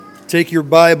Take your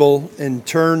Bible and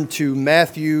turn to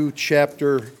Matthew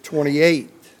chapter 28.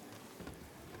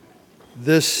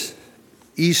 This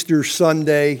Easter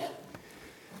Sunday,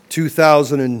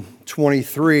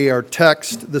 2023, our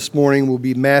text this morning will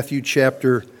be Matthew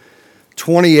chapter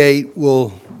 28.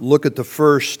 We'll look at the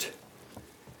first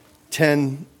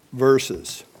 10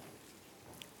 verses.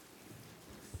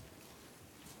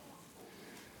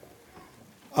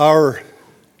 Our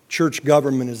church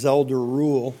government is elder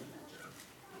rule.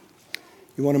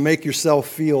 You want to make yourself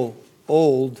feel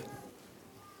old,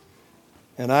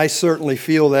 and I certainly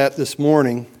feel that this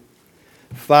morning.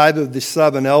 5 of the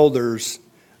 7 elders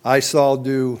I saw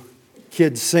do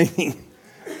kids singing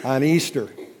on Easter.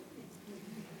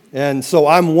 And so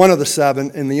I'm one of the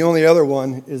 7, and the only other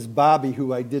one is Bobby,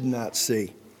 who I did not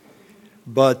see.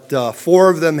 But 4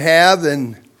 of them have,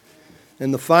 and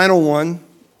the final one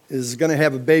is going to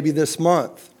have a baby this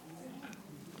month.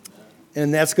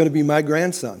 And that's going to be my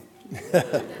grandson.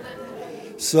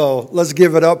 So let's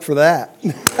give it up for that.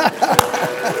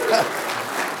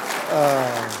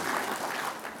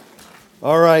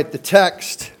 All right, the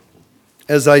text,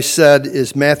 as I said,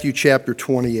 is Matthew chapter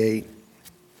 28.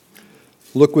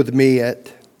 Look with me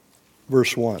at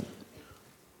verse 1.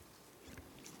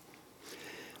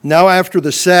 Now after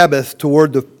the Sabbath,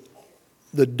 toward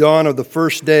the dawn of the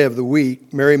first day of the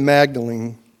week, Mary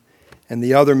Magdalene and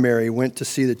the other Mary went to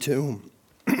see the tomb.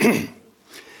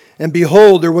 And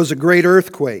behold, there was a great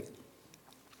earthquake,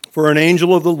 for an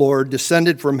angel of the Lord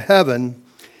descended from heaven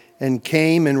and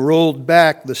came and rolled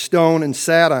back the stone and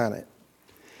sat on it.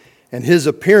 And his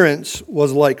appearance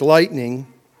was like lightning,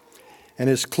 and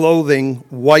his clothing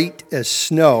white as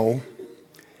snow.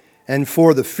 And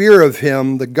for the fear of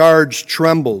him, the guards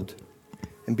trembled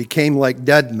and became like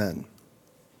dead men.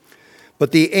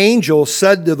 But the angel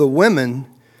said to the women,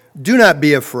 "Do not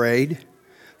be afraid,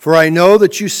 for I know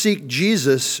that you seek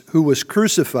Jesus who was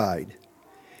crucified.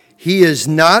 He is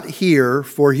not here,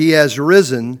 for he has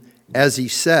risen, as he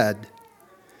said.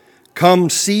 Come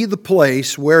see the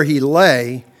place where he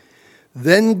lay,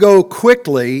 then go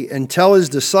quickly and tell his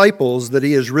disciples that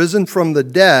he is risen from the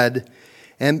dead,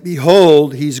 and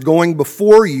behold, he's going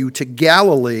before you to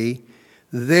Galilee.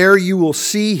 There you will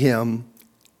see him.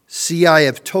 See, I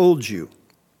have told you."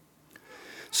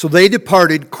 So they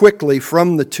departed quickly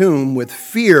from the tomb with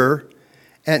fear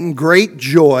and great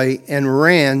joy and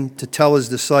ran to tell his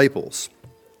disciples.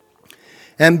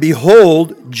 And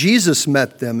behold, Jesus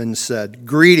met them and said,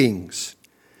 "Greetings."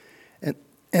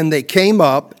 And they came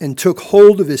up and took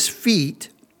hold of his feet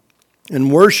and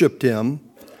worshipped him.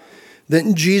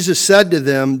 Then Jesus said to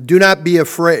them, "Do not be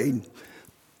afraid."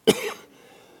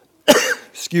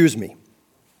 Excuse me.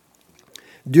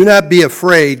 "Do not be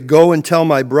afraid. Go and tell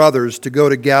my brothers to go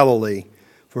to Galilee,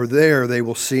 for there they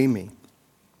will see me."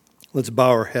 Let's bow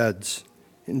our heads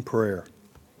in prayer.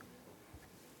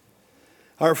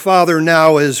 Our Father,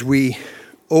 now as we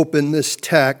open this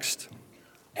text,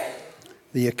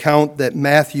 the account that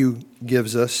Matthew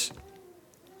gives us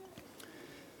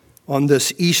on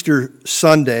this Easter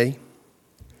Sunday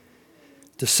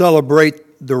to celebrate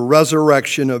the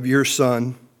resurrection of your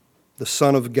Son, the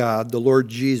Son of God, the Lord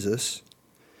Jesus,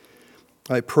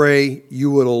 I pray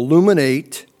you would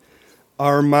illuminate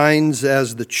our minds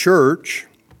as the church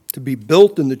to be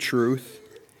built in the truth.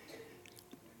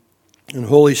 And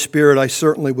Holy Spirit, I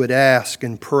certainly would ask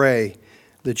and pray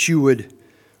that you would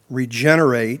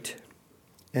regenerate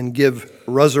and give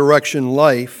resurrection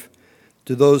life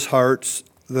to those hearts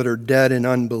that are dead in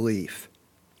unbelief.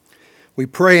 We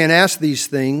pray and ask these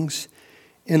things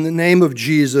in the name of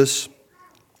Jesus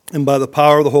and by the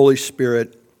power of the Holy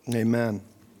Spirit. Amen.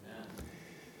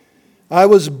 I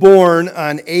was born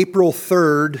on April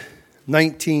 3rd,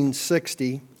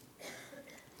 1960.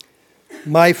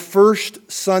 My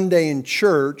first Sunday in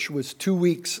church was 2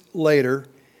 weeks later,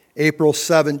 April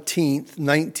 17th,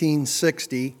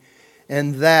 1960,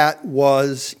 and that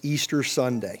was Easter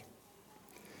Sunday.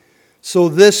 So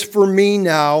this, for me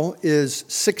now, is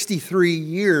 63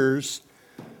 years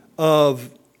of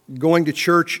going to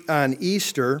church on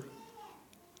Easter.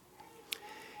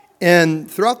 And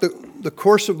throughout the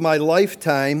course of my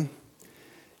lifetime,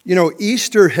 you know,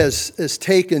 Easter has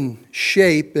taken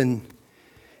shape in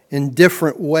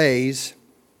different ways.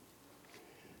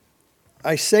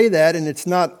 I say that, and it's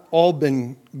not all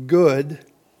been good.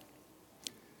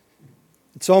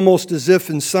 It's almost as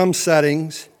if in some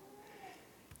settings,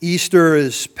 Easter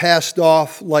is passed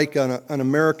off like an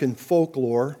American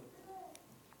folklore,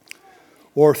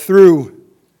 or through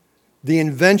the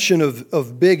invention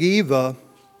of Big Eva,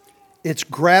 it's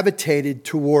gravitated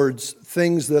towards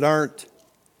things that aren't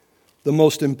the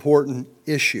most important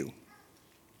issue.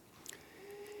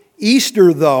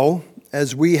 Easter, though,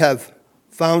 as we have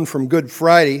found from Good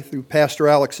Friday through Pastor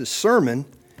Alex's sermon,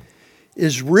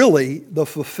 is really the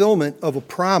fulfillment of a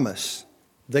promise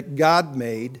that God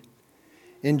made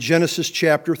in Genesis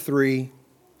chapter 3,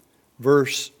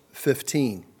 verse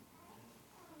 15.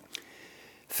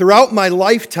 Throughout my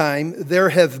lifetime, there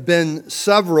have been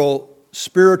several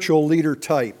spiritual leader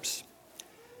types,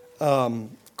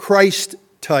 Christ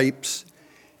types,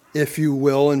 if you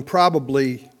will, and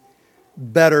probably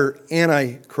better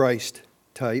Antichrist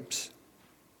types.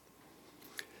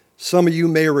 Some of you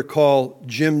may recall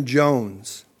Jim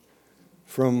Jones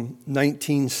from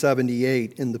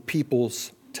 1978 in the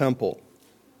People's Temple.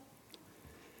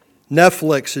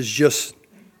 Netflix has just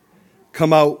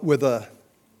come out with a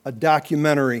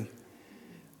documentary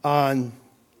on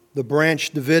the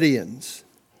Branch Davidians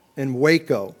in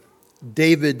Waco,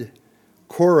 David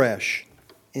Koresh,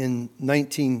 in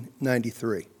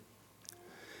 1993.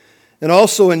 And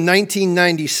also in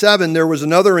 1997, there was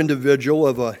another individual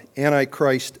of an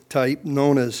Antichrist type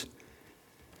known as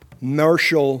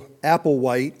Marshall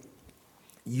Applewhite.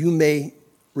 You may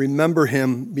remember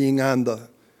him being on the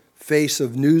face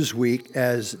of Newsweek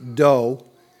as Doe,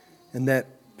 and that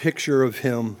picture of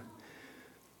him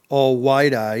all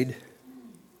wide-eyed.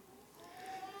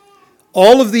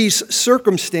 All of these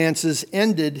circumstances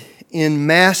ended in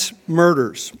mass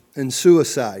murders and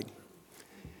suicide.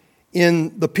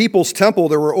 In the People's Temple,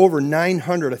 there were over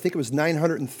 900, I think it was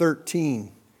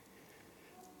 913,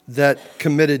 that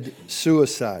committed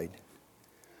suicide.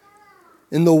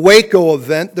 In the Waco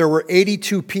event, there were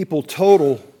 82 people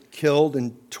total killed,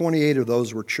 and 28 of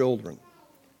those were children.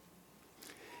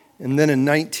 And then in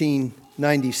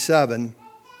 1997,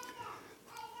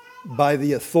 by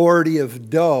the authority of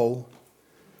Doe,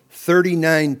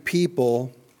 39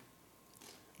 people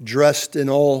dressed in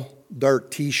all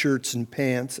dark t-shirts and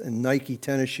pants and Nike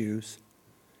tennis shoes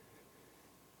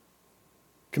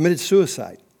committed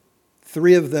suicide.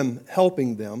 3 of them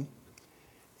helping them,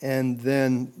 and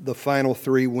then the final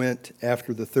 3 went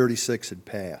after the 36 had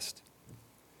passed.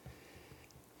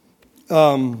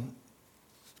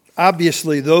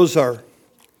 Obviously, those are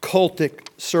cultic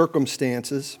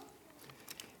circumstances,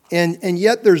 and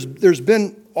yet there's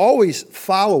been always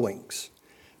followings.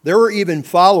 There were even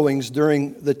followings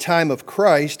during the time of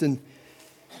Christ, and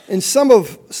some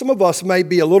of us might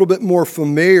be a little bit more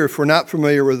familiar if we're not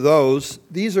familiar with those.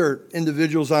 These are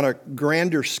individuals on a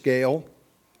grander scale.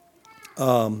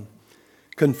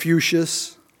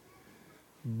 Confucius,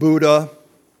 Buddha,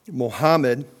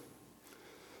 Muhammad,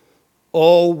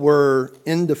 all were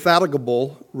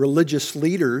indefatigable religious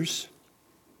leaders,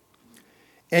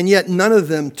 and yet none of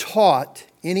them taught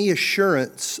any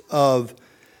assurance of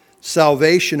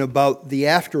salvation about the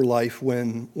afterlife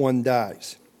when one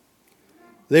dies.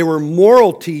 They were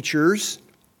moral teachers,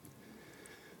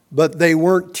 but they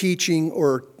weren't teaching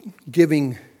or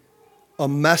giving a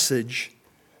message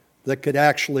that could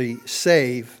actually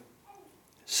save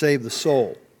the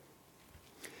soul.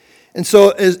 And so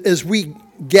as we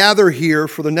gather here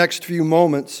for the next few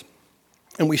moments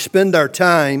and we spend our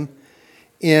time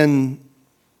in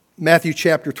Matthew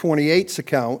chapter 28's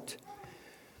account,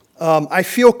 I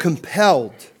feel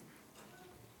compelled,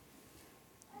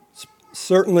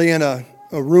 certainly in a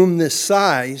room this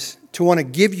size, to want to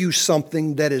give you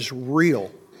something that is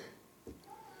real.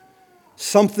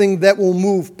 Something that will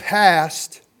move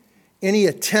past any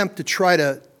attempt to try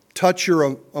to touch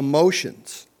your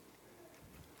emotions.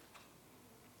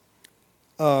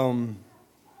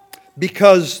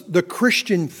 Because the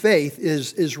Christian faith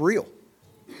is real.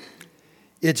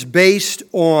 It's based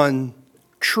on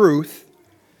truth,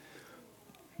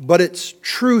 but it's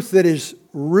truth that is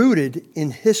rooted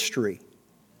in history.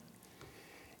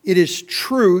 It is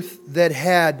truth that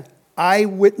had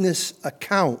eyewitness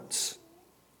accounts.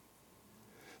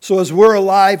 So as we're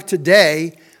alive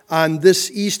today, on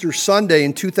this Easter Sunday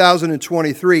in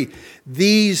 2023,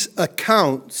 these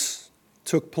accounts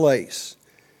took place.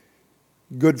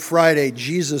 Good Friday,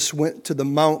 Jesus went to the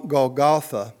Mount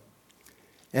Golgotha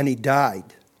and he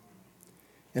died.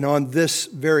 And on this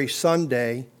very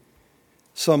Sunday,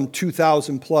 some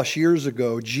 2,000 plus years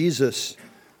ago, Jesus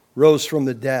rose from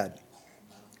the dead.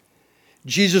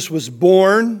 Jesus was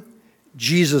born,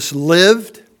 Jesus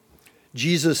lived,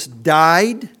 Jesus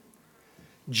died,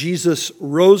 Jesus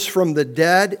rose from the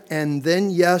dead, and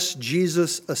then, yes,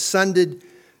 Jesus ascended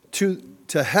to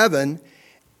heaven.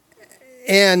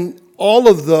 And all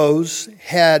of those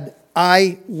had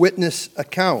eyewitness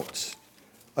accounts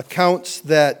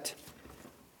that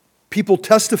people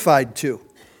testified to.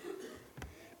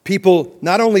 People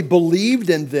not only believed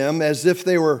in them as if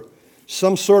they were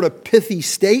some sort of pithy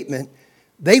statement,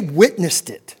 they witnessed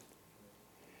it.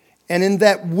 And in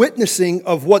that witnessing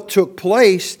of what took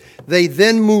place, they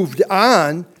then moved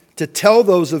on to tell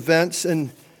those events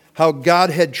and how God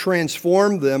had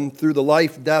transformed them through the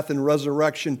life, death, and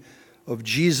resurrection of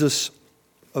Jesus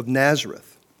of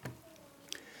Nazareth.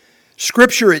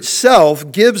 Scripture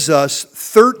itself gives us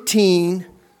 13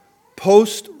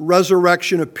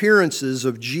 post-resurrection appearances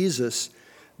of Jesus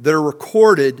that are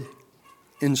recorded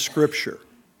in Scripture.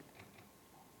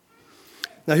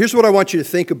 Now, here's what I want you to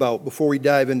think about before we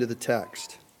dive into the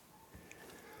text.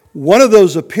 One of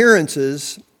those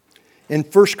appearances in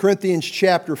 1 Corinthians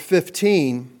chapter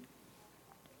 15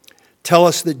 tell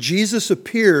us that Jesus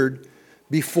appeared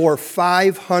before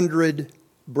 500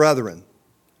 brethren.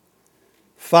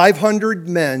 500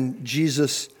 men,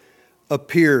 Jesus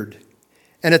appeared.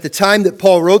 And at the time that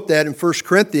Paul wrote that in 1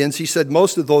 Corinthians, he said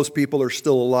most of those people are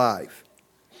still alive.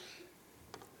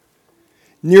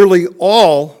 Nearly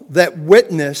all that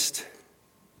witnessed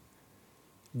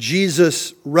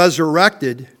Jesus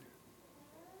resurrected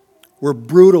were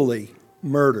brutally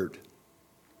murdered.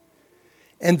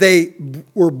 And they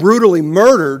were brutally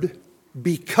murdered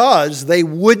because they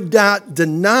would not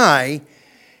deny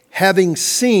having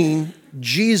seen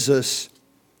Jesus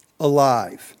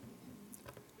alive.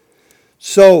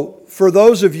 So, for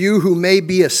those of you who may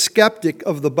be a skeptic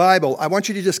of the Bible, I want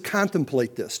you to just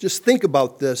contemplate this. Just think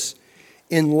about this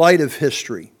in light of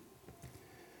history.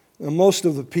 Now, most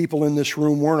of the people in this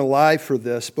room weren't alive for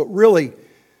this, but really,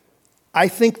 I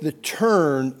think the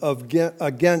turn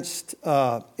against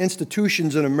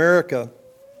institutions in America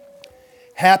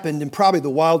happened in probably the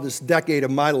wildest decade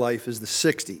of my life is the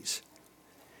 60s.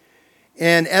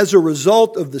 And as a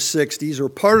result of the 60s, or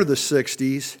part of the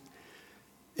 60s,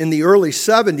 in the early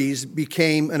 70s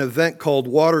became an event called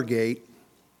Watergate.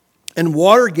 And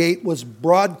Watergate was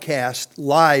broadcast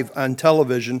live on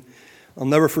television. I'll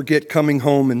never forget coming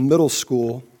home in middle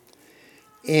school,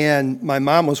 and my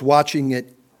mom was watching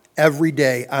it every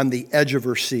day on the edge of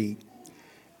her seat.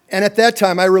 And at that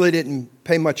time, I really didn't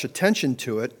pay much attention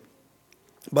to it.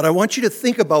 But I want you to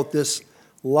think about this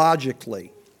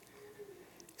logically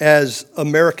as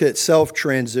America itself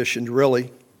transitioned,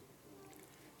 really.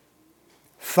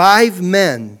 5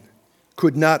 men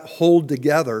could not hold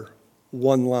together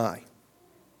one lie.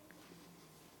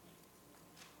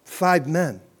 5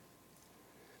 men.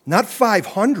 Not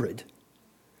 500.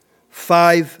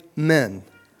 5 men.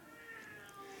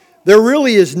 There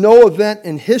really is no event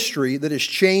in history that has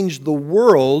changed the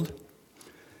world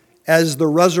as the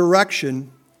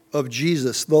resurrection of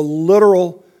Jesus, the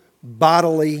literal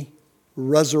bodily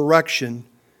resurrection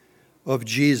of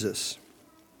Jesus.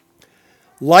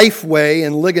 Lifeway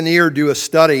and Ligonier do a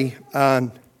study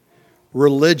on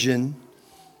religion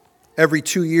every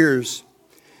 2 years.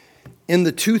 In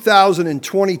the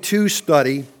 2022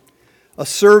 study, a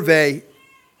survey,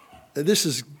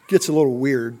 gets a little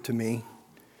weird to me,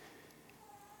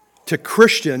 to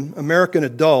Christian American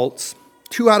adults,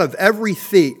 2 out of every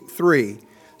 3,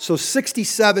 so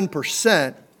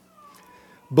 67%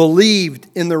 believed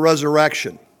in the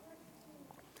resurrection.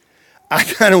 I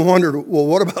kind of wondered, well,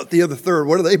 what about the other third?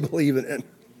 What are they believing in?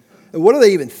 And what are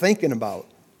they even thinking about?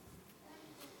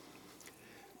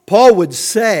 Paul would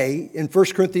say in 1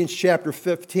 Corinthians chapter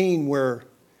 15, where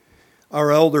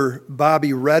our elder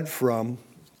Bobby read from,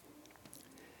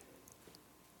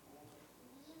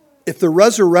 if the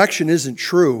resurrection isn't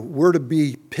true, we're to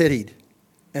be pitied.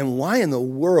 And why in the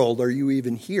world are you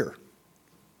even here?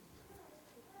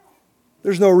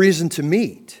 There's no reason to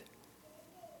meet.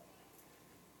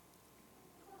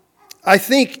 I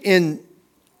think in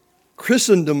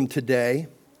Christendom today,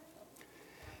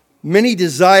 many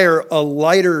desire a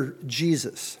lighter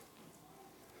Jesus,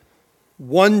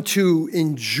 one to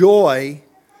enjoy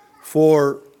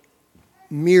for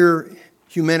mere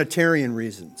humanitarian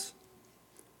reasons.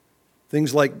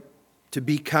 Things like to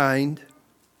be kind,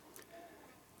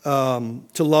 to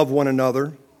love one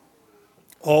another.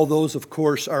 All those, of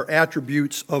course, are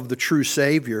attributes of the true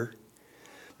Savior.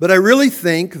 But I really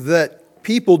think that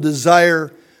people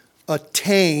desire a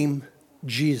tame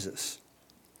Jesus.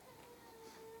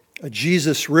 A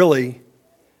Jesus, really,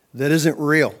 that isn't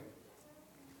real.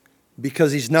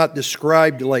 Because he's not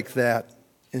described like that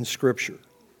in Scripture.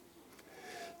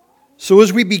 So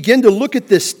as we begin to look at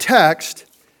this text,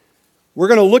 we're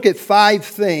going to look at 5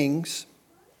 things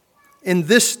in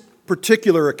this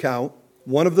particular account,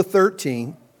 one of the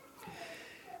 13,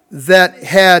 that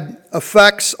had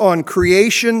effects on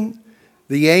creation,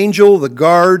 the angel, the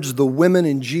guards, the women,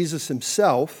 and Jesus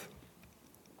himself.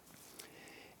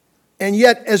 And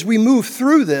yet, as we move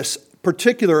through this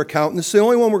particular account, and this is the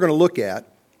only one we're going to look at,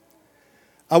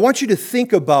 I want you to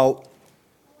think about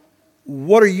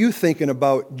what are you thinking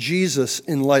about Jesus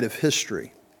in light of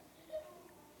history?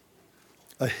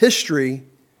 A history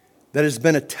that has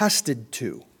been attested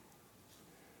to.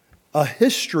 A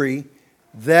history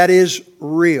that is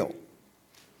real.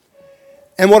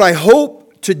 And what I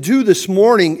hope to do this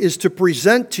morning is to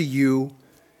present to you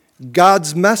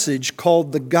God's message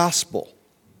called the gospel,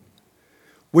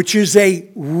 which is a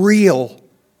real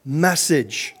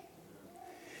message.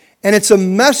 And it's a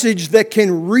message that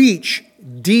can reach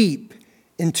deep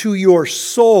into your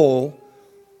soul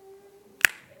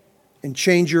and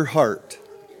change your heart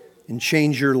and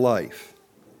change your life.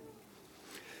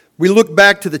 We look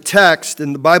back to the text,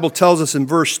 and the Bible tells us in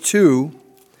verse 2,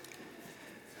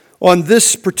 on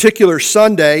this particular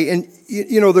Sunday, and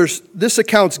this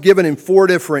account's given in 4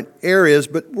 different areas,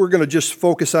 but we're going to just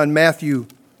focus on Matthew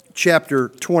chapter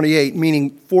 28, meaning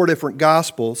 4 different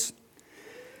Gospels.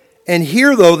 And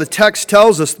here, though, the text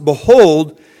tells us,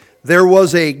 behold, there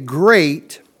was a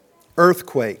great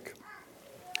earthquake.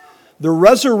 The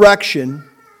resurrection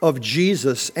of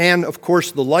Jesus and, of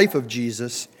course, the life of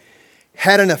Jesus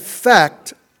had an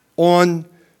effect on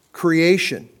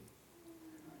creation.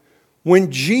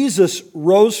 When Jesus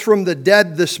rose from the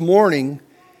dead this morning,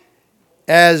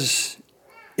 as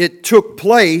it took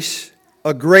place,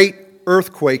 a great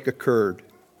earthquake occurred.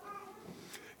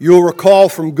 You'll recall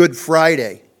from Good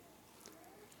Friday,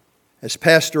 as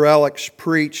Pastor Alex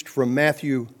preached from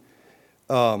Matthew's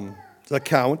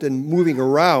account and moving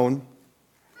around,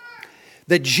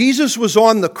 that Jesus was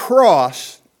on the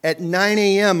cross at 9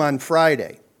 a.m. on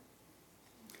Friday.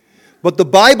 But the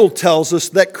Bible tells us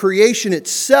that creation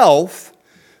itself,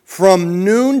 from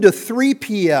noon to 3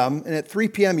 p.m., and at 3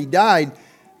 p.m. he died,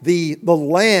 the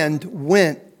land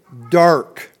went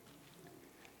dark.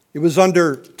 It was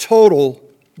under total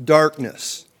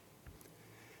darkness.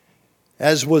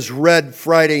 As was read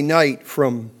Friday night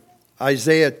from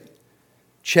Isaiah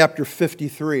chapter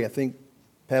 53. I think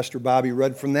Pastor Bobby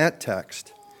read from that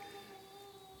text.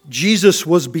 Jesus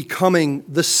was becoming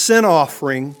the sin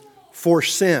offering for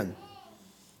sin.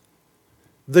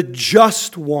 The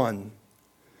just one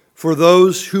for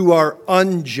those who are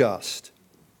unjust.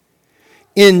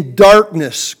 In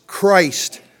darkness,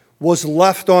 Christ was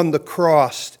left on the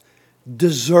cross,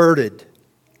 deserted,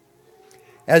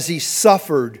 as he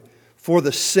suffered for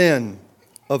the sin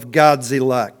of God's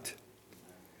elect.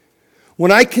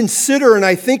 When I consider and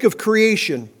I think of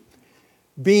creation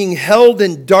being held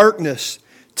in darkness,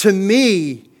 to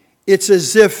me, it's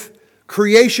as if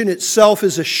creation itself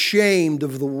is ashamed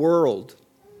of the world.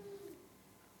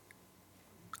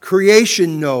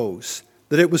 Creation knows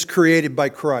that it was created by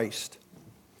Christ.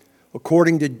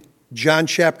 According to John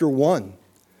chapter 1,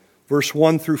 verse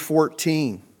 1 through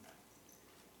 14.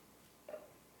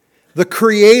 The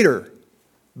Creator,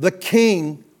 the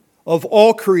King of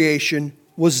all creation,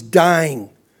 was dying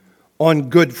on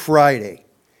Good Friday.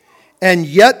 And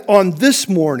yet on this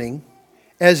morning,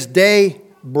 as day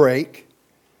break,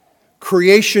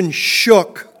 creation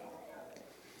shook.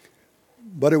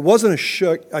 But it wasn't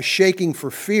a shaking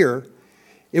for fear.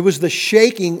 It was the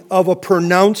shaking of a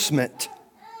pronouncement.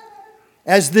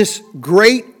 As this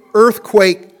great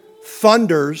earthquake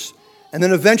thunders, and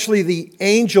then eventually the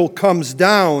angel comes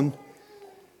down,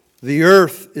 the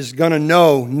earth is going to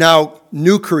know now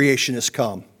new creation has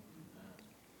come.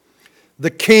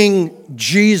 The King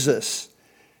Jesus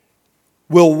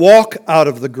will walk out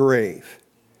of the grave,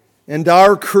 and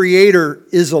our Creator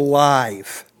is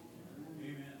alive.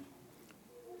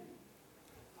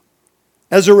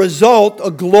 As a result, a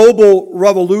global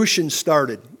revolution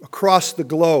started across the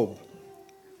globe.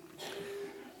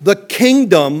 The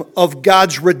kingdom of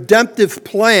God's redemptive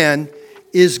plan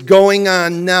is going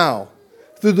on now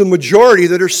through the majority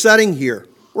that are sitting here.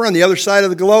 We're on the other side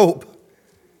of the globe.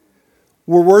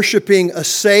 We're worshiping a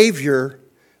Savior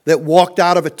that walked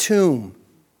out of a tomb.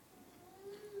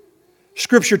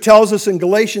 Scripture tells us in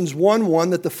Galatians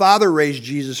 1:1 that the Father raised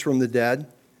Jesus from the dead.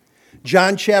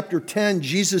 John chapter 10,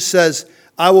 Jesus says,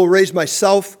 I will raise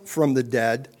myself from the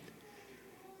dead.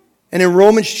 And in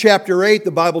Romans chapter 8,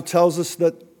 the Bible tells us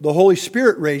that the Holy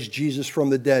Spirit raised Jesus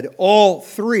from the dead. All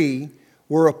three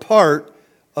were a part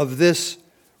of this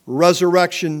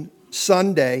Resurrection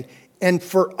Sunday. And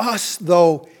for us,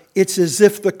 though, it's as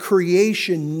if the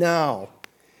creation now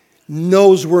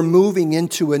knows we're moving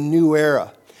into a new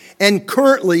era. And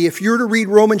currently, if you're to read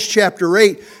Romans chapter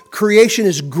 8, creation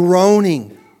is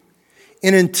groaning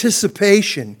in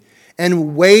anticipation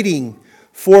and waiting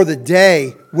for the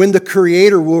day when the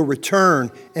Creator will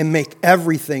return and make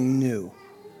everything new.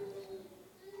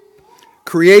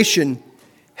 Creation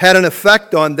had an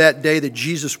effect on that day that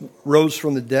Jesus rose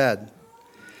from the dead.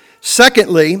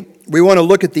 Secondly, we want to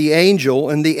look at the angel,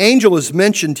 and the angel is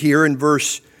mentioned here in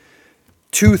verse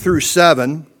 2 through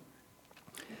 7.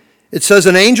 It says,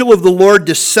 "An angel of the Lord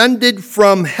descended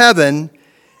from heaven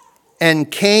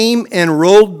and came and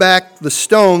rolled back the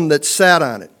stone that sat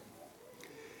on it."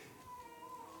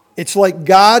 It's like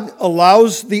God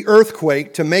allows the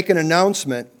earthquake to make an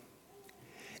announcement,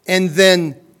 and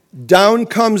then down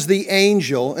comes the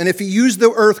angel. And if he used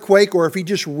the earthquake or if he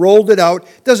just rolled it out,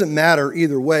 it doesn't matter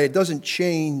either way. It doesn't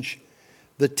change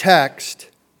the text.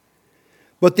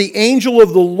 But the angel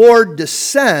of the Lord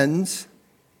descends,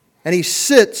 and he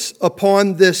sits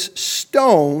upon this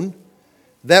stone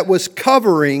that was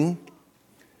covering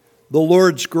the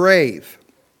Lord's grave.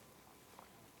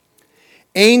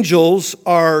 Angels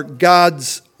are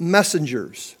God's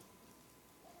messengers.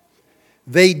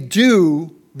 They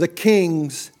do the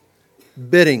king's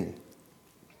bidding.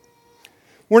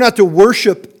 We're not to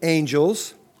worship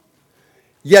angels,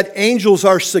 yet angels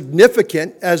are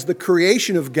significant as the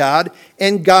creation of God,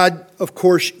 and God, of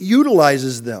course,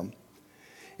 utilizes them.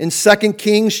 In 2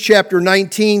 Kings chapter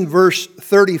 19, verse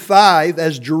 35,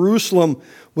 as Jerusalem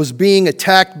was being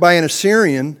attacked by an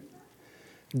Assyrian,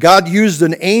 God used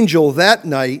an angel that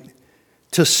night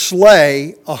to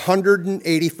slay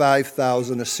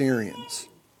 185,000 Assyrians.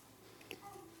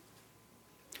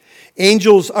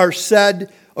 Angels are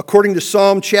said, according to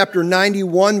Psalm chapter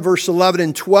 91, verse 11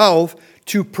 and 12,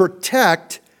 to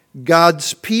protect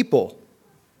God's people.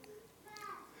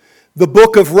 The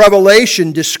book of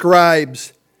Revelation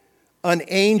describes an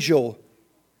angel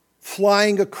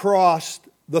flying across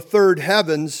the third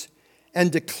heavens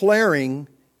and declaring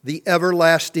the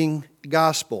everlasting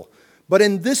gospel. But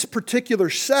in this particular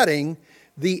setting,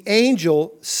 the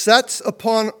angel sits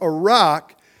upon a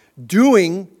rock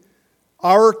doing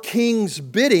our king's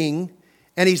bidding,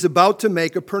 and he's about to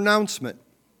make a pronouncement.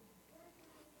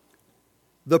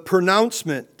 The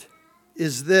pronouncement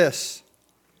is this: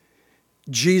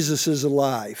 Jesus is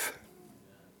alive.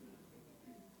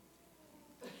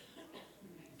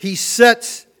 He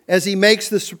sits as he makes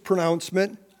this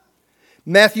pronouncement.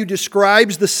 Matthew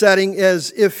describes the setting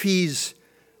as if he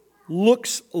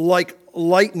looks like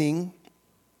lightning.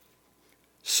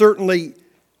 Certainly,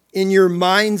 in your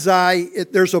mind's eye,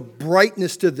 there's a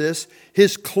brightness to this.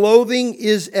 His clothing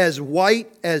is as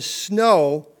white as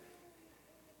snow.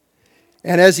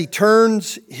 And as he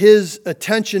turns his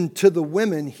attention to the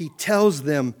women, he tells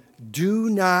them, "Do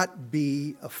not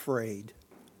be afraid."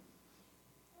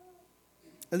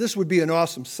 And this would be an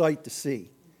awesome sight to see,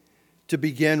 to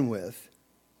begin with.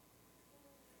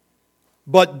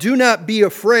 "But do not be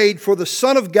afraid, for the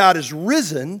Son of God is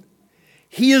risen.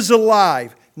 He is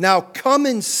alive. Now come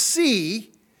and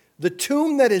see the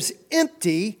tomb that is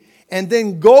empty, and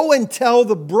then go and tell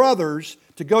the brothers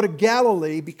to go to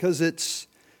Galilee, because it's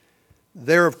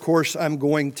there, of course, I'm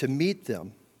going to meet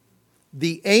them."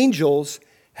 The angels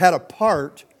had a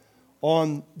part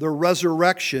on the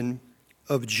resurrection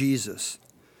of Jesus.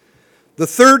 The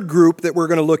third group that we're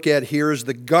going to look at here is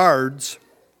the guards.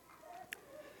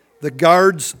 The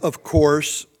guards, of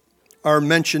course, are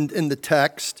mentioned in the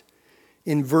text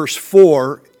in verse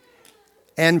 4.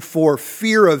 "And for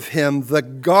fear of him, the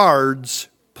guards,"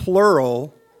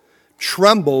 plural,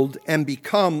 "trembled and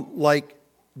become like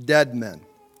dead men."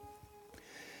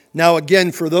 Now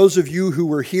again, for those of you who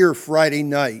were here Friday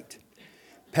night,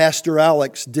 Pastor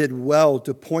Alex did well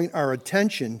to point our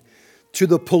attention to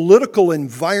the political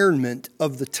environment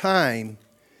of the time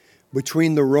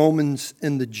between the Romans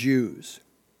and the Jews.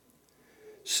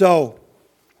 So,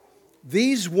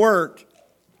 these weren't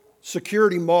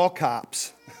security mall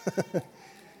cops.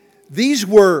 These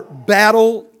were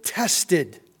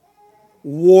battle-tested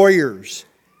warriors,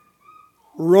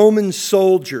 Roman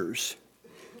soldiers.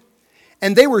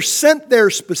 And they were sent there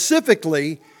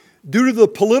specifically due to the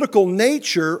political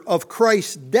nature of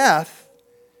Christ's death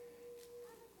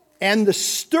and the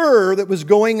stir that was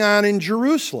going on in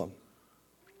Jerusalem.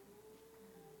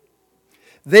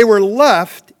 They were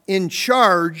left in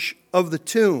charge of the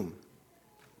tomb.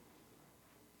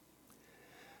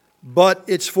 But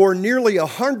it's for nearly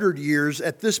 100 years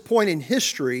at this point in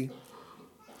history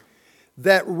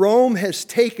that Rome has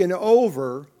taken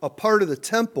over a part of the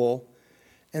temple,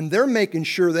 and they're making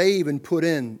sure they even put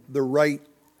in the right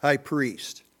high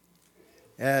priest,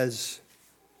 as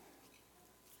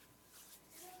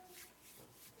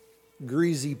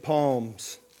greasy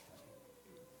palms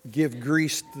give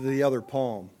grease to the other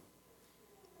palm.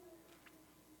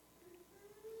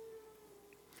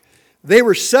 They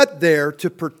were set there to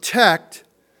protect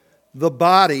the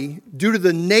body due to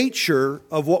the nature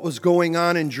of what was going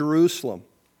on in Jerusalem.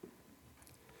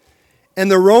 And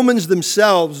the Romans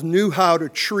themselves knew how to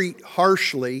treat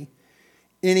harshly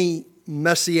any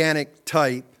messianic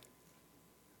type.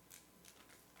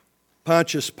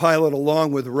 Pontius Pilate,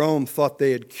 along with Rome, thought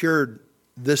they had cured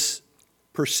this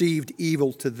perceived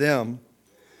evil to them.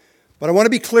 But I want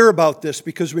to be clear about this,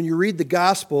 because when you read the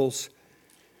Gospels,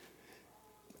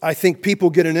 I think people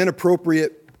get an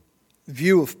inappropriate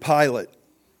view of Pilate.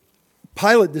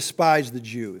 Pilate despised the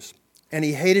Jews, and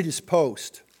he hated his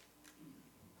post.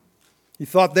 He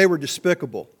thought they were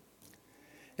despicable.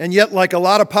 And yet, like a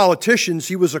lot of politicians,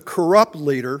 he was a corrupt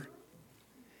leader,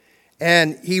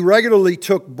 and he regularly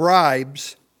took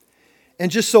bribes. And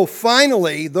just so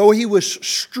finally, though he was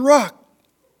struck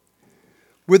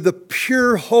with the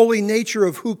pure, holy nature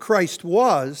of who Christ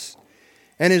was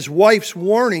and his wife's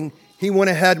warning, he went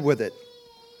ahead with it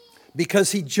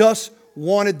because he just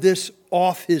wanted this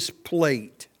off his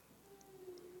plate.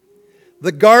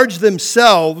 The guards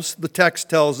themselves, the text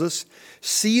tells us,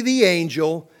 see the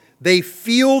angel, they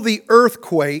feel the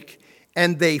earthquake,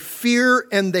 and they fear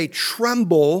and they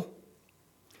tremble,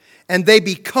 and they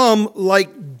become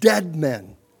like dead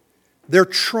men. They're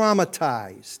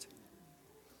traumatized.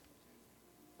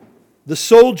 The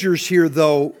soldiers here,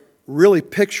 though, really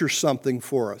picture something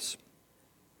for us.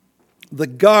 The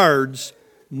guards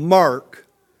mark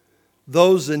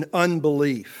those in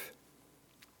unbelief.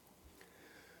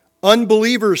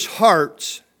 Unbelievers'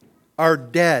 hearts are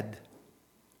dead,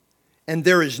 and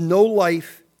there is no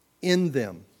life in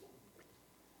them.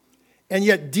 And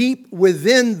yet deep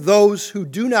within those who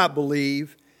do not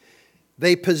believe,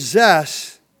 they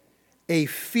possess a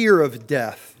fear of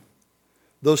death,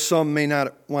 though some may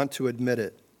not want to admit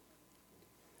it.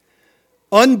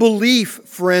 Unbelief,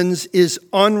 friends, is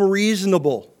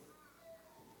unreasonable.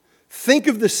 Think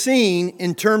of the scene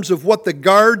in terms of what the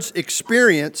guards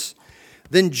experience,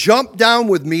 then jump down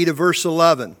with me to verse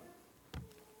 11.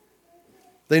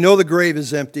 They know the grave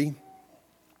is empty.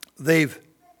 They've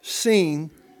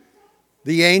seen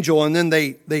the angel, and then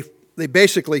they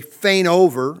basically faint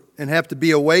over and have to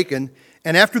be awakened.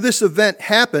 And after this event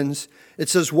happens, it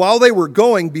says, while they were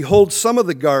going, behold, some of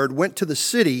the guard went to the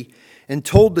city and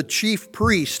told the chief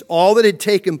priest all that had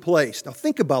taken place. Now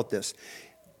think about this.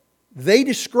 They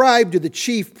described to the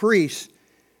chief priest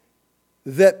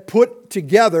that put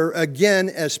together, again,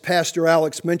 as Pastor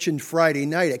Alex mentioned Friday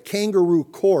night, a kangaroo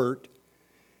court.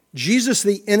 Jesus,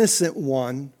 the innocent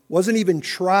one, wasn't even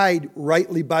tried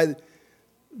rightly by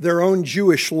their own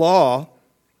Jewish law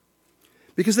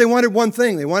because they wanted one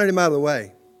thing. They wanted him out of the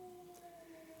way.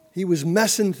 He was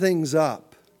messing things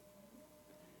up.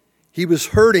 He was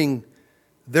hurting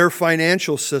their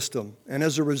financial system, and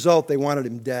as a result, they wanted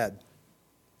him dead.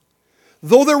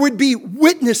 Though there would be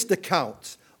witnessed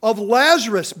accounts of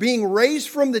Lazarus being raised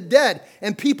from the dead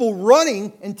and people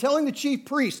running and telling the chief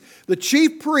priest,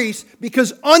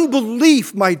 because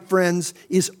unbelief, my friends,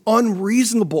 is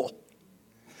unreasonable.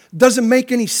 Doesn't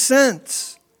make any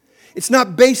sense. It's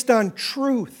not based on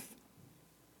truth.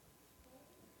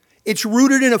 It's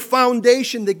rooted in a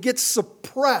foundation that gets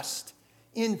suppressed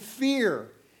in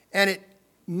fear, and it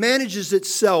manages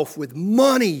itself with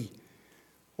money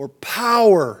or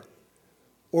power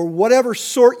or whatever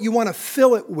sort you want to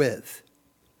fill it with.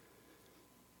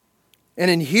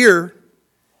 And in here,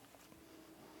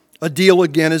 a deal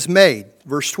again is made.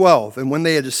 Verse 12, and when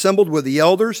they had assembled with the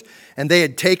elders and they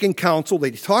had taken counsel, they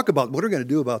talk about what are we going to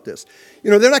do about this.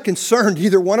 They're not concerned,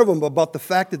 either one of them, about the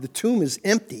fact that the tomb is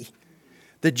empty,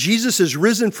 that Jesus is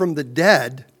risen from the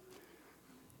dead.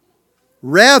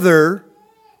 Rather,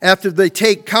 after they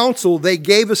take counsel, they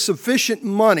gave a sufficient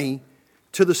money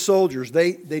to the soldiers.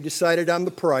 They decided on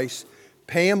the price,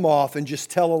 pay him off, and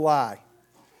just tell a lie.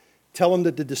 Tell him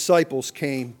that the disciples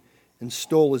came and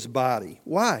stole his body.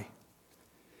 Why?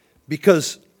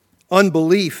 Because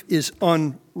unbelief is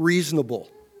unreasonable.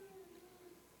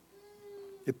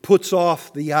 It puts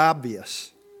off the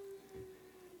obvious.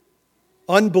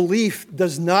 Unbelief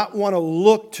does not want to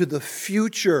look to the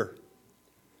future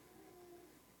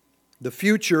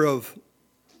of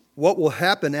what will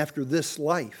happen after this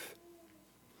life.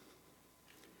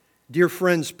 Dear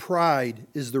friends, pride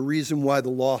is the reason why the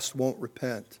lost won't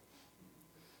repent.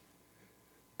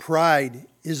 Pride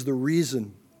is the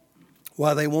reason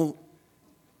why they won't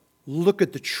look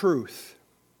at the truth.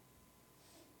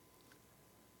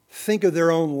 Think of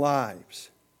their own lives.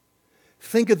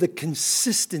 Think of the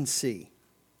consistency.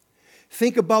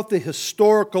 Think about the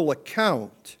historical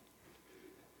account.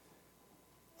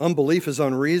 Unbelief is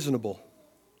unreasonable.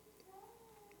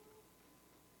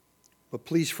 But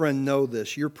please, friend, know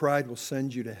this. Your pride will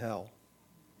send you to hell.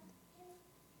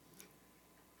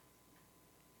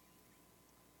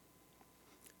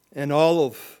 And all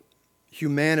of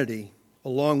humanity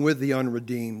along with the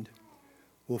unredeemed,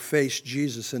 will face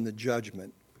Jesus in the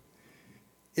judgment.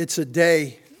 It's a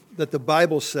day that the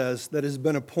Bible says that has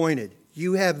been appointed.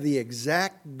 You have the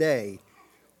exact day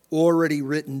already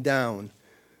written down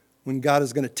when God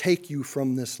is going to take you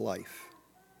from this life.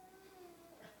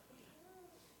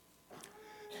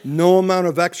 No amount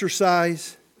of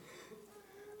exercise,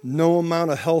 no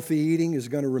amount of healthy eating is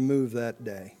going to remove that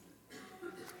day.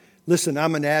 Listen,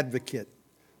 I'm an advocate.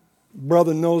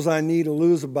 Brother knows I need to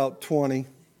lose about 20.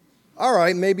 All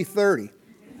right, maybe 30.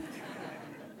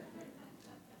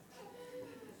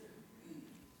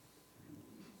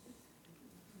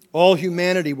 All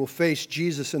humanity will face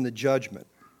Jesus in the judgment.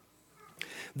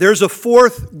 There's a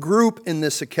fourth group in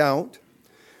this account.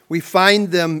 We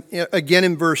find them again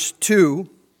in verse 2.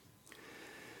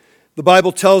 The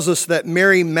Bible tells us that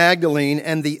Mary Magdalene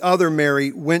and the other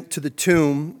Mary went to the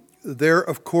tomb. They're,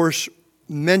 of course,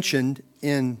 mentioned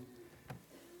in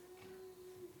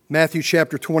Matthew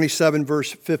chapter 27,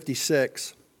 verse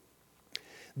 56.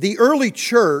 The early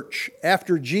church,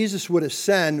 after Jesus would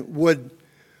ascend, would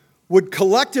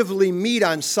collectively meet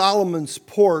on Solomon's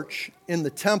porch in the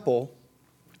temple,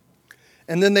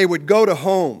 and then they would go to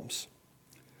homes.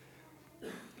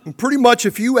 And pretty much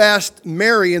if you asked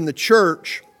Mary in the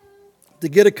church to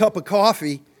get a cup of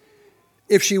coffee,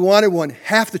 if she wanted one,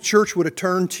 half the church would have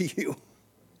turned to you.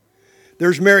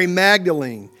 There's Mary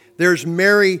Magdalene. There's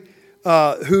Mary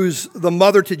who's the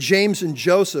mother to James and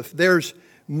Joseph. There's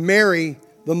Mary,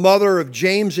 the mother of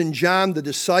James and John, the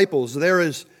disciples. There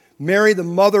is Mary, the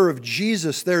mother of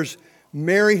Jesus. There's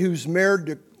Mary who's married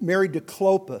to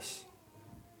Clopas.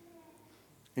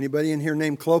 Anybody in here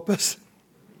named Clopas?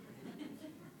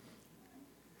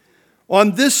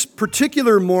 On this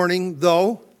particular morning,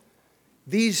 though,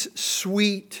 these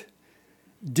sweet,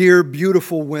 dear,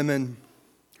 beautiful women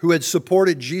who had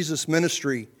supported Jesus'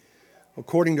 ministry,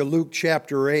 according to Luke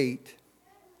chapter 8,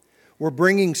 were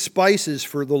bringing spices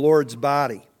for the Lord's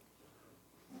body.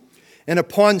 And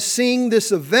upon seeing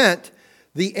this event,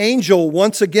 the angel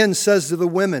once again says to the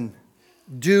women,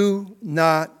 "Do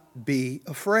not be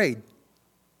afraid."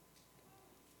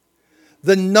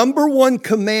 The number one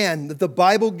command that the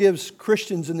Bible gives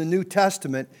Christians in the New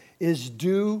Testament is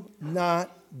do not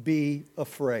be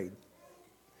afraid.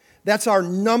 That's our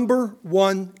number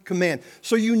one command.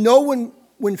 So you know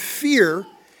when fear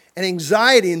and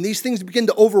anxiety and these things begin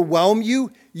to overwhelm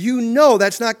you, you know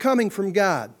that's not coming from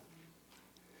God.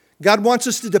 God wants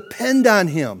us to depend on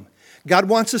Him. God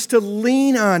wants us to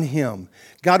lean on Him.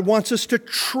 God wants us to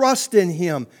trust in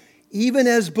Him, even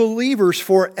as believers,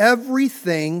 for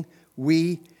everything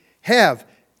we have.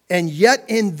 And yet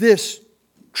in this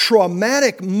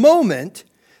traumatic moment,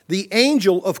 the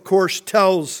angel, of course,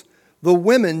 tells the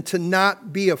women to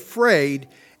not be afraid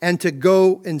and to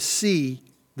go and see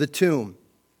the tomb.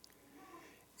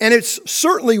 And it's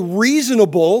certainly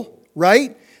reasonable,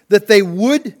 right, that they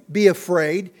would be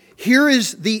afraid. Here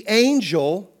is the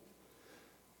angel.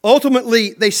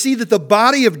 Ultimately, they see that the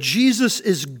body of Jesus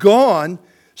is gone.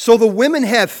 So the women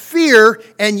have fear,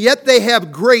 and yet they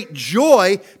have great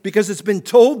joy because it's been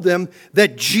told them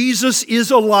that Jesus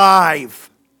is alive.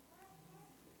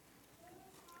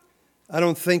 I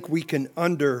don't think we can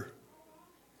undersell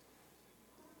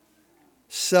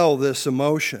this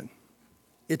emotion.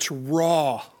 It's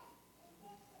raw.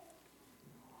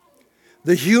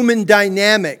 The human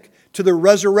dynamic to the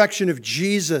resurrection of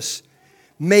Jesus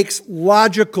makes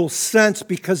logical sense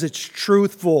because it's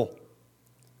truthful.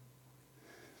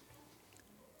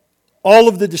 All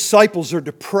of the disciples are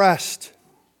depressed.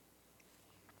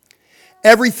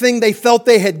 Everything they felt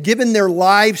they had given their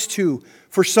lives to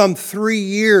for some 3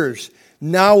 years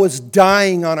now is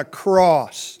dying on a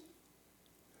cross.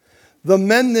 The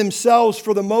men themselves,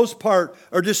 for the most part,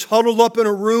 are just huddled up in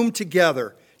a room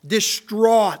together,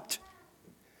 distraught.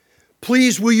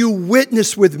 Please, will you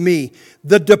witness with me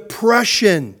the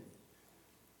depression,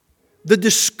 the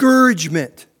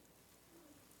discouragement,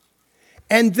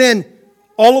 and then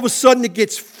all of a sudden it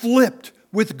gets flipped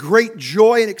with great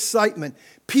joy and excitement.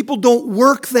 People don't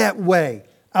work that way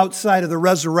outside of the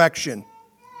resurrection.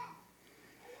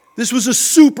 This was a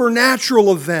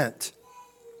supernatural event,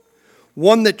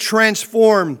 one that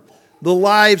transformed the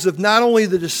lives of not only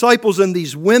the disciples and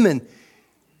these women.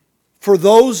 For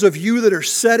those of you that are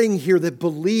sitting here that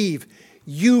believe,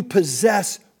 you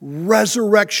possess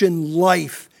resurrection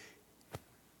life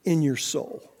in your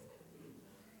soul.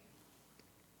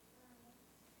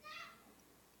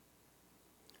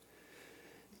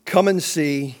 Come and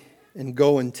see and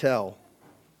go and tell.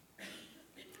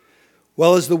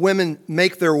 Well, as the women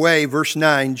make their way, verse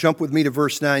 9, jump with me to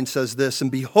verse 9, says this, and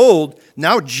behold,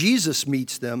 now Jesus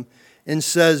meets them and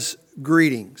says,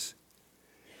 greetings.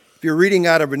 If you're reading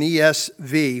out of an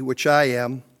ESV, which I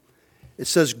am, it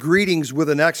says greetings with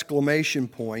an exclamation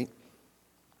point.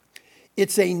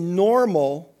 It's a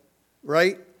normal,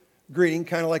 right, greeting,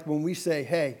 kind of like when we say,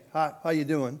 hey, how you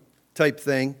doing, type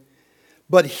thing.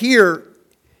 But here,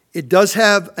 it does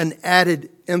have an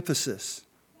added emphasis.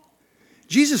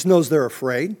 Jesus knows they're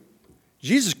afraid.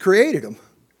 Jesus created them.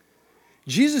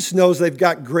 Jesus knows they've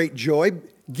got great joy,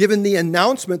 given the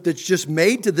announcement that's just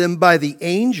made to them by the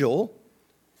angel.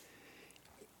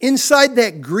 Inside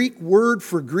that Greek word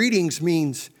for greetings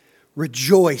means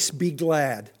rejoice, be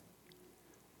glad,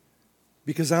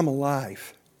 because I'm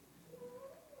alive.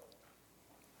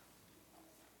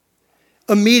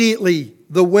 Immediately,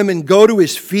 the women go to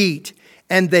his feet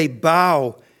and they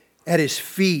bow at his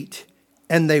feet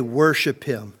and they worship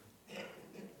him.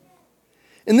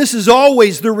 And this is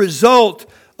always the result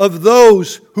of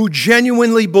those who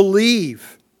genuinely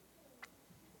believe.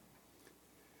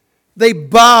 They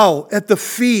bow at the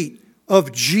feet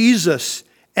of Jesus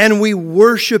and we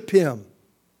worship him.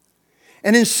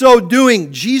 And in so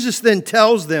doing, Jesus then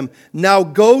tells them, now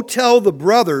go tell the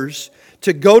brothers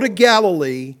to go to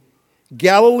Galilee,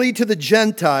 Galilee to the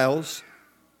Gentiles.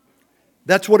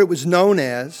 That's what it was known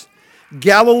as.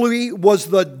 Galilee was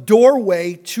the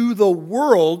doorway to the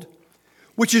world,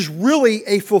 which is really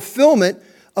a fulfillment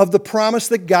of the promise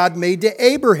that God made to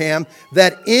Abraham,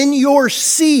 that in your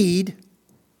seed,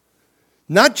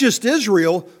 not just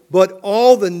Israel, but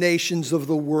all the nations of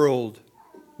the world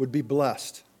would be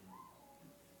blessed.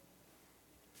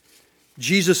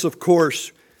 Jesus, of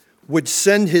course, would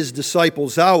send his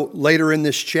disciples out later in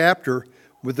this chapter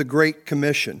with the Great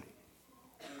Commission.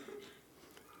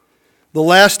 The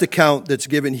last account that's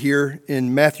given here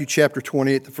in Matthew chapter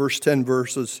 28, the first 10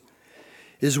 verses,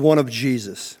 is one of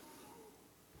Jesus.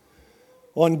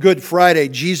 On Good Friday,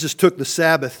 Jesus took the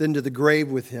Sabbath into the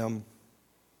grave with him.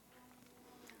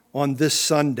 On this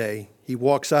Sunday, he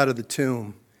walks out of the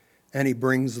tomb and he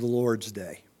brings the Lord's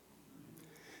Day.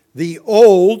 The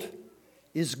old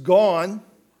is gone.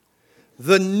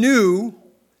 The new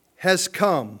has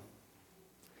come.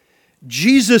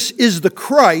 Jesus is the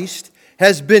Christ,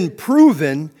 has been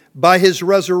proven by his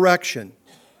resurrection.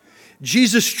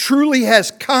 Jesus truly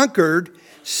has conquered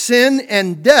sin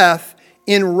and death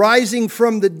in rising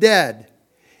from the dead.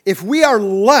 If we are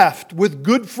left with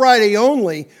Good Friday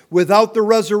only without the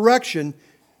resurrection,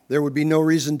 there would be no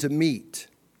reason to meet.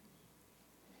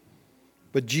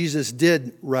 But Jesus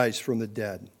did rise from the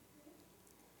dead.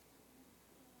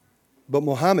 But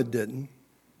Muhammad didn't.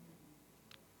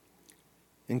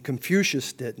 And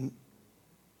Confucius didn't.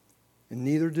 And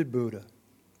neither did Buddha.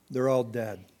 They're all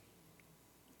dead.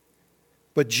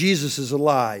 But Jesus is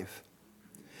alive.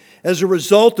 As a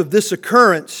result of this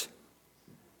occurrence,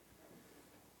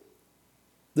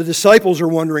 the disciples are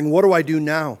wondering, what do I do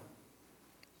now?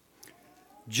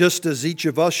 Just as each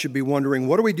of us should be wondering,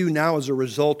 what do we do now as a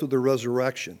result of the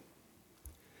resurrection?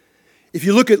 If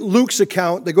you look at Luke's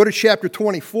account, they go to chapter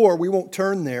 24. We won't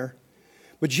turn there.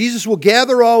 But Jesus will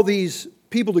gather all these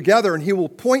people together and he will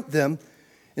point them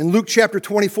in Luke chapter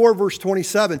 24, verse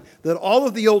 27, that all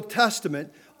of the Old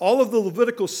Testament, all of the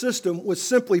Levitical system was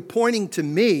simply pointing to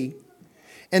me.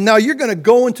 And now you're going to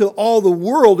go into all the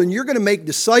world and you're going to make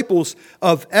disciples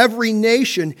of every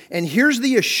nation. And here's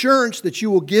the assurance that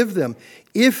you will give them.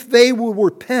 If they will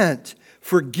repent,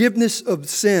 forgiveness of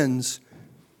sins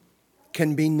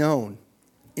can be known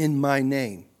in my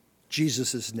name,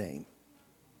 Jesus' name.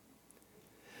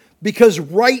 Because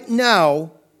right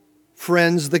now,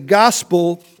 friends, the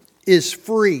gospel is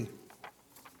free.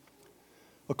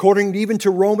 According even to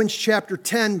Romans chapter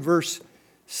 10, verse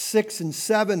 6 and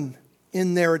 7,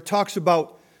 in there it talks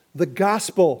about the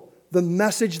gospel, the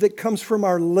message that comes from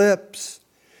our lips,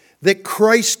 that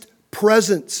Christ's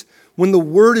presence, when the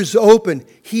word is open,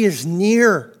 he is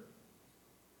near.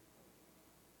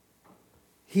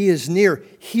 He is near.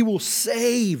 He will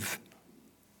save.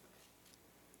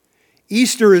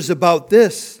 Easter is about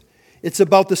this. It's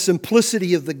about the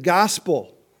simplicity of the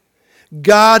gospel.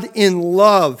 God in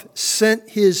love sent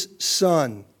his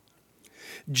Son.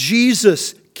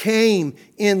 Jesus came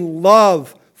in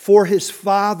love for his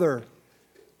Father.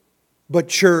 But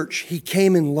church, he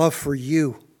came in love for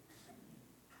you.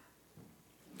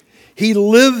 He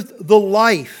lived the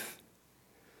life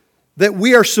that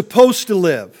we are supposed to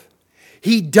live.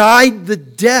 He died the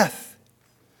death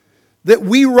that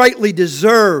we rightly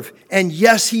deserve. And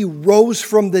yes, he rose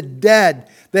from the dead,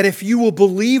 that if you will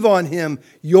believe on him,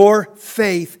 your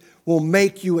faith will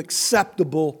make you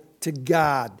acceptable to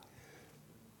God.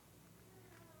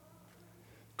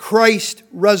 Christ's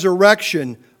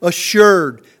resurrection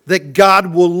assured that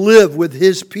God will live with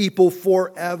his people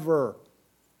forever.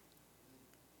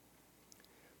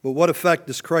 But what effect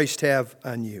does Christ have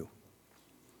on you?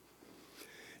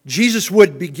 Jesus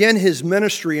would begin his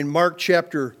ministry in Mark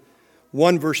chapter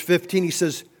 1, verse 15. He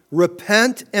says,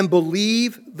 repent and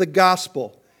believe the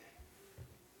gospel.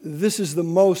 This is the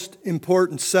most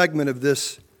important segment of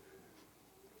this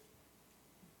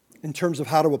in terms of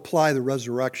how to apply the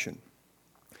resurrection.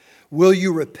 Will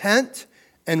you repent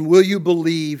and will you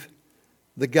believe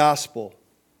the gospel?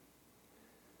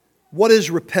 What is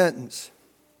repentance?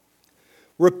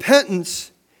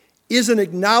 Repentance is an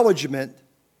acknowledgement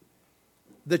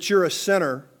that you're a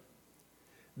sinner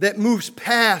that moves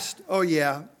past, oh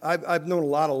yeah, I've known a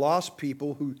lot of lost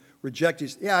people who reject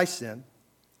Jesus. Yeah, I sin.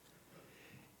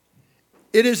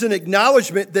 It is an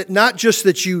acknowledgement that not just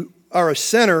that you are a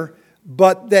sinner,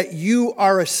 but that you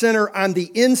are a sinner on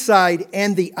the inside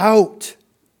and the out.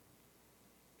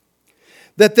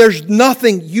 That there's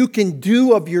nothing you can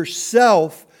do of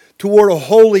yourself toward a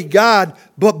holy God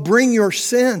but bring your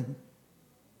sin.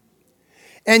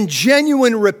 And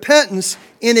genuine repentance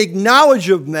in acknowledge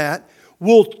of that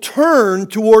will turn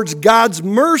towards God's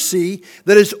mercy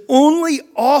that is only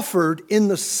offered in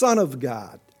the Son of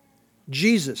God,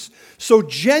 Jesus. So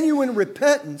genuine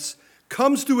repentance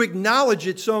comes to acknowledge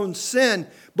its own sin,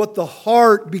 but the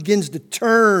heart begins to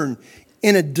turn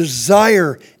in a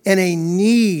desire and a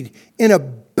need, in a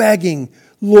begging,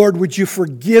 Lord, would you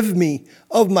forgive me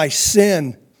of my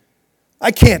sin?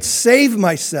 I can't save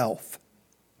myself.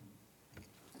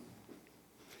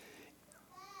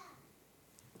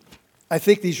 I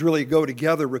think these really go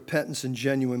together, repentance and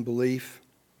genuine belief.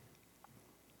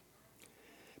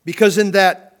 Because in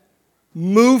that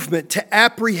movement to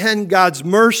apprehend God's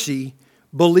mercy,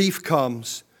 belief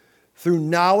comes through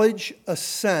knowledge,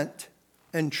 assent,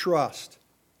 and trust.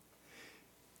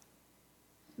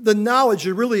 The knowledge,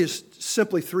 it really is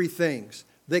simply three things.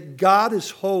 That God is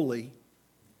holy,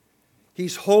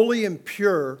 He's holy and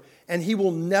pure, and He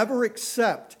will never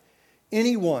accept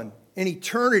anyone in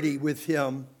eternity with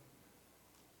Him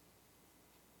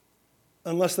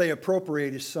unless they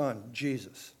appropriate His Son,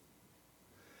 Jesus.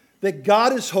 That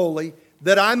God is holy,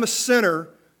 that I'm a sinner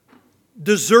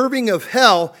deserving of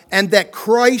hell, and that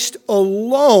Christ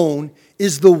alone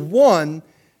is the one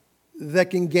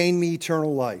that can gain me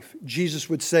eternal life. Jesus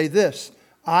would say this,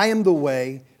 I am the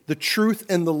way, the truth,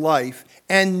 and the life,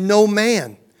 and no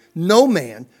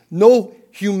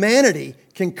humanity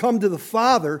can come to the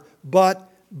Father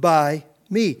but by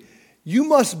me. You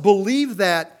must believe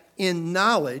that in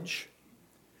knowledge,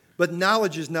 but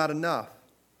knowledge is not enough.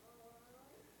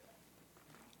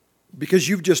 Because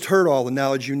you've just heard all the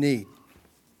knowledge you need.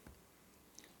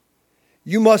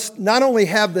 You must not only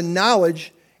have the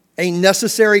knowledge, a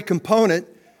necessary component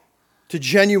to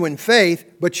genuine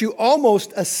faith, but you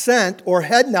almost assent or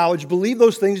head knowledge, believe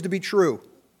those things to be true.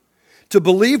 To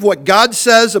believe what God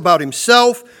says about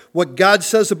Himself, what God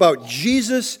says about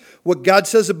Jesus, what God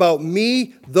says about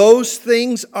me, those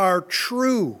things are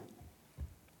true.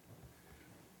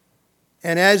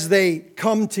 And as they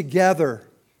come together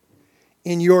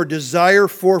in your desire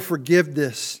for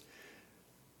forgiveness,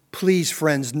 please,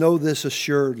 friends, know this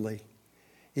assuredly.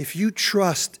 If you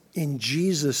trust in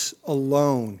Jesus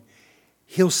alone,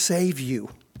 He'll save you.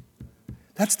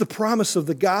 That's the promise of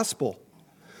the gospel.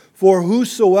 For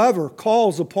whosoever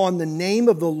calls upon the name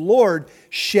of the Lord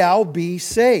shall be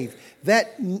saved.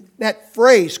 That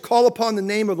phrase, call upon the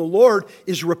name of the Lord,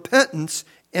 is repentance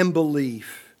and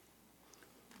belief.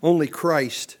 Only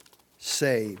Christ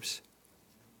saves.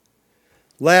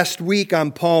 Last week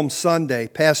on Palm Sunday,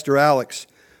 Pastor Alex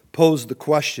posed the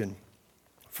question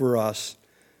for us,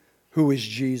 who is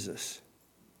Jesus?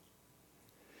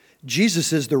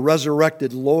 Jesus is the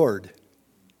resurrected Lord.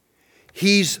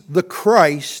 He's the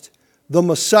Christ, the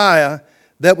Messiah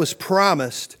that was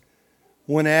promised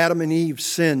when Adam and Eve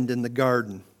sinned in the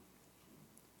garden.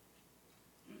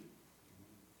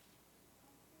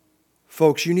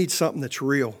 Folks, you need something that's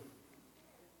real.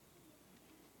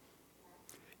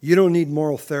 You don't need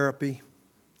moral therapy.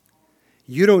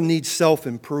 You don't need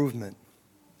self-improvement.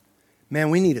 Man,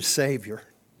 we need a Savior.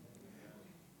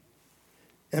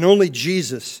 And only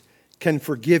Jesus can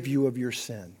forgive you of your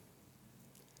sin.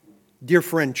 Dear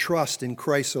friend, trust in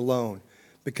Christ alone,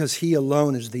 because He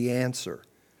alone is the answer.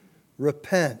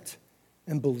 Repent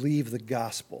and believe the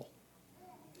gospel.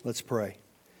 Let's pray.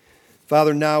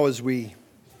 Father, now as we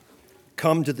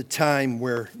come to the time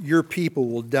where your people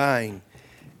will dine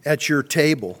at your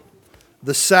table,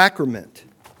 the sacrament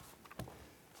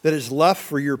that is left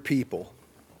for your people,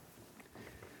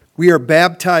 we are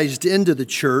baptized into the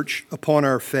church upon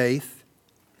our faith.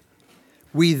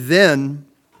 We then,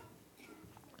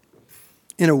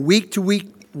 in a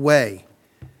week-to-week way,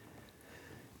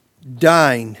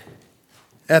 dine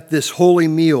at this holy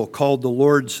meal called the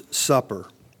Lord's Supper.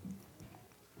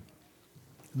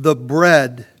 The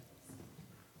bread,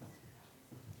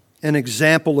 an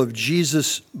example of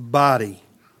Jesus' body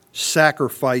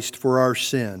sacrificed for our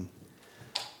sin.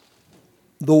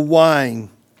 The wine,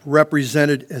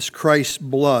 represented as Christ's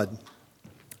blood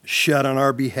shed on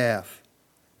our behalf.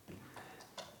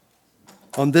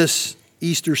 On this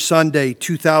Easter Sunday,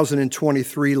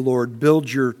 2023, Lord,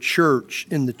 build your church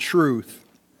in the truth.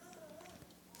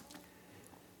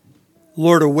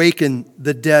 Lord, awaken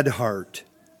the dead heart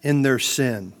in their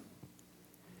sin.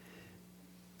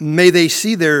 May they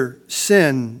see their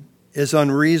sin as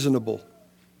unreasonable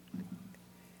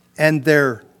and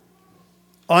their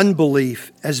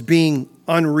unbelief as being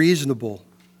unreasonable,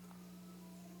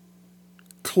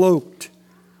 cloaked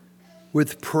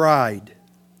with pride.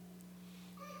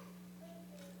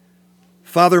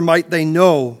 Father, might they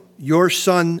know your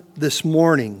Son this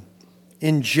morning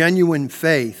in genuine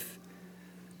faith,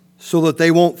 so that they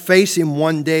won't face him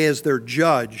one day as their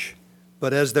judge,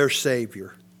 but as their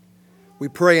Savior. We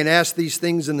pray and ask these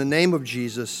things in the name of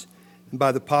Jesus and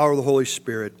by the power of the Holy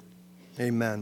Spirit. Amen.